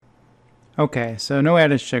Okay, so no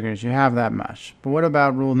added sugars, you have that much. But what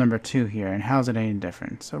about rule number 2 here, and how's it any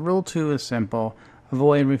different? So rule 2 is simple: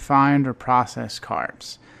 avoid refined or processed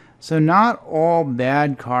carbs. So not all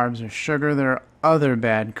bad carbs are sugar. There are other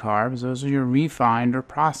bad carbs. Those are your refined or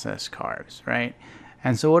processed carbs, right?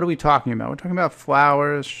 And so what are we talking about? We're talking about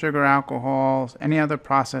flours, sugar, alcohols, any other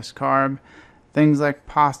processed carb, things like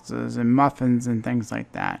pastas and muffins and things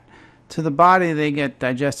like that. To the body, they get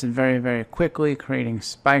digested very, very quickly, creating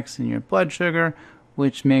spikes in your blood sugar,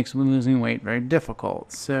 which makes losing weight very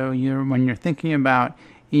difficult. So when you're thinking about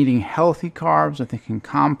eating healthy carbs or thinking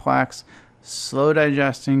complex, slow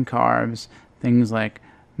digesting carbs, things like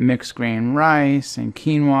mixed grain rice and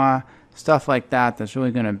quinoa, stuff like that, that's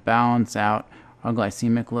really going to balance out our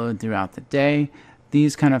glycemic load throughout the day.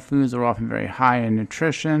 These kind of foods are often very high in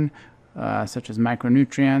nutrition, such as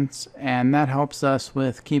micronutrients, and that helps us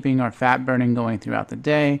with keeping our fat burning going throughout the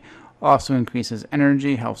day. Also increases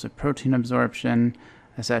energy, helps with protein absorption,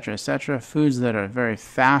 etc., etc. Foods that are very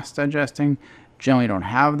fast digesting generally don't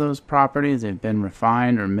have those properties. They've been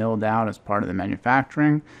refined or milled out as part of the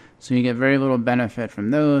manufacturing, so you get very little benefit from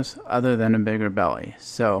those other than a bigger belly.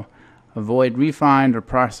 So avoid refined or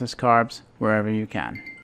processed carbs wherever you can.